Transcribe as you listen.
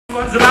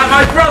One's about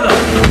my brother.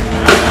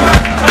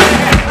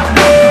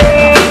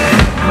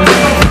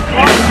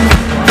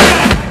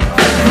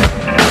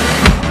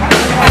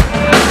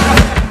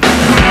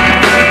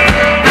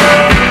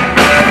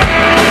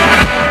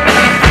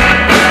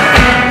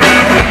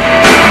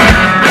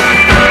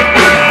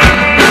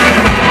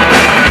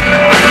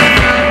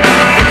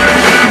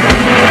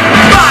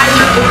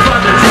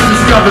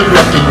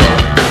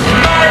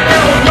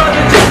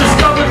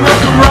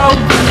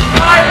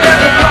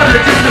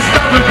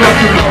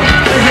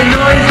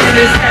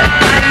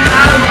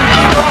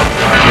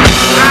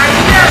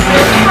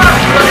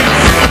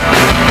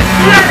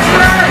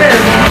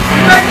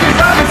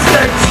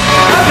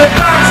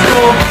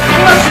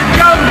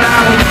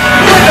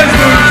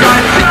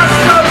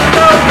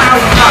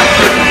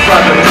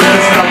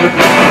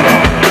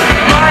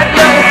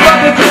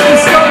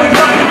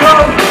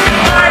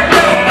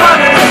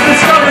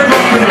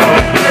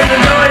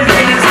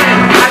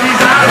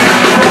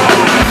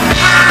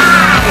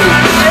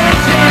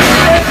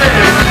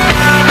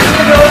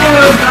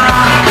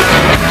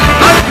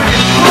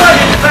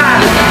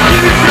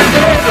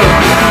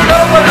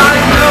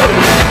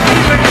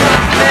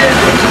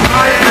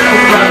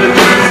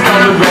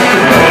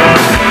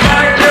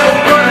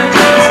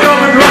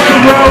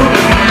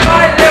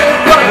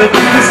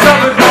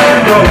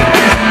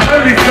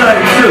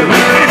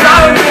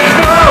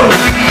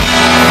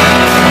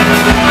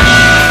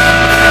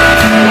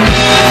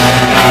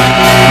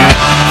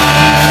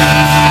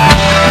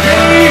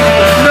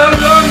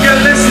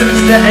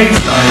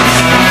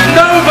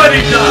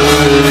 Nobody does.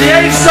 The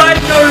A-side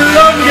no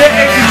longer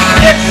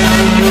exists.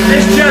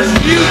 It's just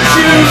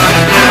YouTube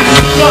and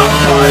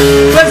Spotify.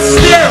 But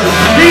still,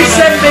 he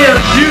sent me a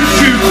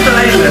YouTube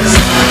playlist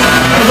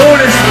of all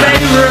his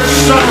favourite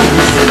songs.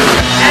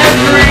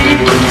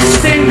 Every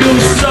single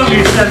song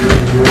he sent me.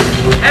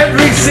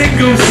 Every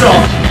single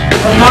song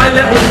on my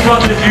little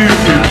brother's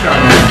YouTube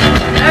channel.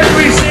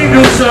 Every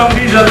single song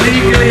he's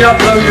illegally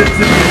uploaded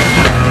to me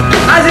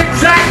has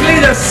exactly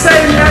the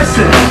same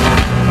message.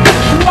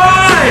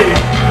 Why?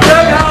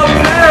 Look how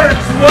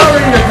parents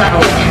worry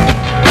about us.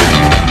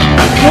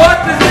 What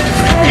does it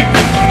take?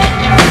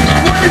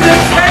 What does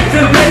it take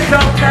to make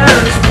our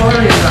parents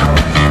worry about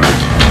us?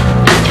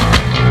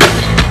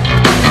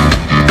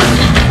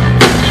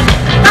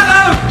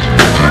 Hello!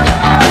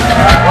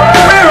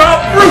 We're our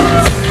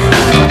Brut!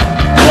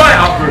 Why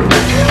our Brut?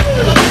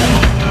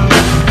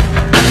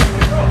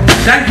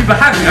 Thank you for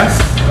having us.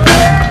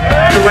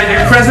 The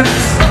wedding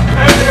presents.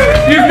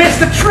 You've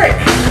missed a trick.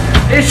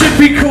 It should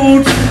be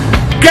called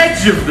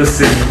Edge of the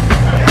Sea,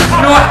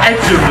 not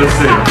Edge of the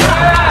Sea.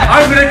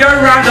 I'm going to go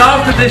around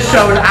after this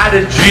show and add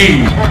a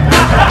G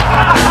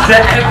to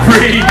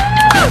every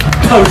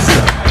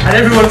poster and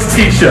everyone's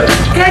t-shirt.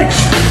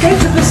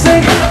 Edge of the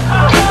Sea.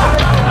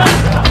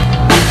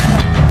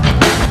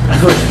 I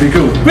thought it should be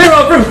cool. We're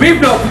our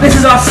Brut. This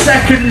is our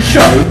second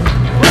show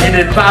in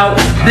about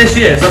this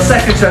year. It's our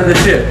second show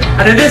this year.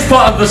 And in this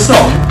part of the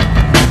song,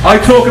 I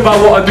talk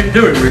about what I've been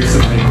doing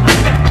recently.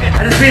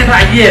 And it's been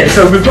about a year,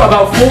 so we've got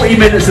about 40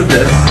 minutes of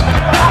this.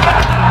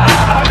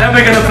 Then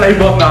we're going to play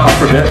Bob Now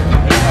for a bit.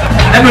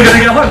 Then we're going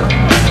to go home.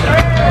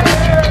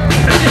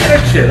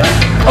 Shit,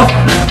 oh,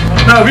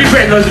 no, we've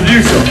written loads of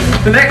new songs.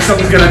 The next song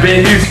is going to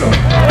be a new song.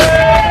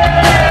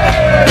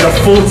 It's a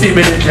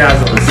 40-minute jazz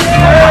on this.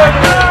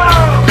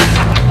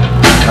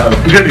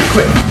 We're going to be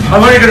quick.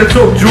 I'm only going to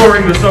talk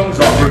during the songs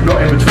after,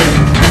 not in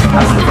between.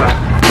 That's the plan.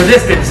 But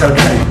this bit's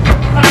okay.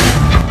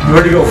 We've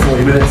already got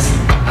 40 minutes.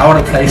 I want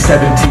to play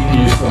 17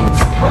 new songs.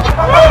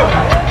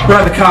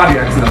 We're at the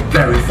cardiacs and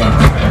they're very fun.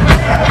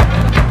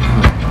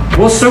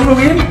 What song are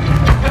we in?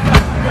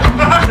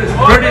 We're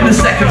already in the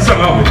second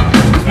song, aren't we?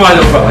 It's my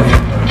little brother. I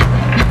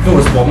thought it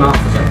was Bob Now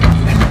for a second.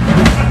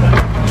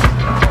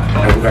 No,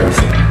 we're very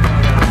sick.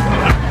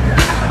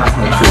 That's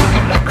not true.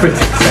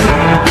 Critics say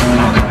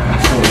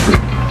that's not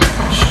true.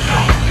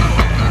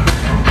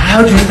 How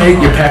do you make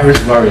your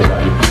parents worry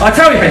about you? I'll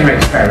tell you how you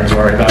make your parents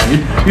worry about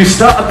you. You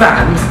start a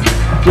band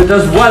that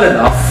does well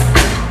enough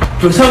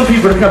for some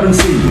people to come and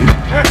see you,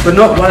 but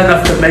not well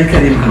enough to make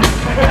any money.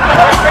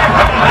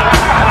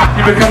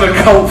 You become a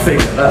cult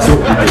figure, that's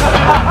what we do.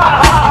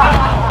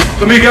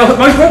 When we go,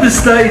 my brother's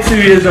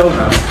 32 years old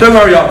now. Don't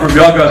worry, I'll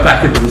go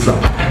back into the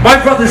song. My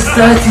brother's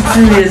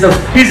 32 years old.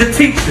 He's a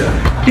teacher.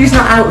 He's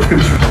not out of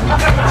control.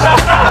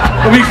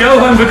 When we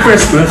go home for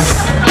Christmas,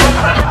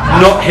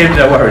 not him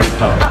they're worried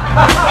about.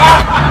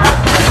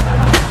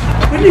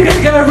 When are you going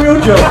to get a real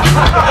job?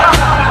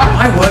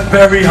 I worked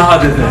very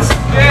hard at this.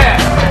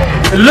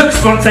 It looks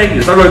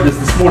spontaneous. I wrote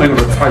this morning on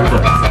a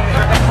typewriter.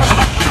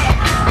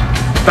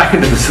 Back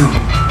into the song.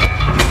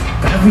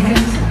 Bad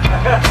weekends?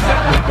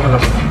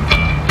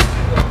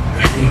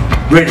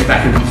 Really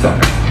back into the song.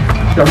 I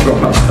haven't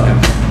got much time.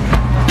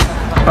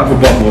 I've got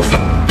one more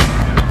song.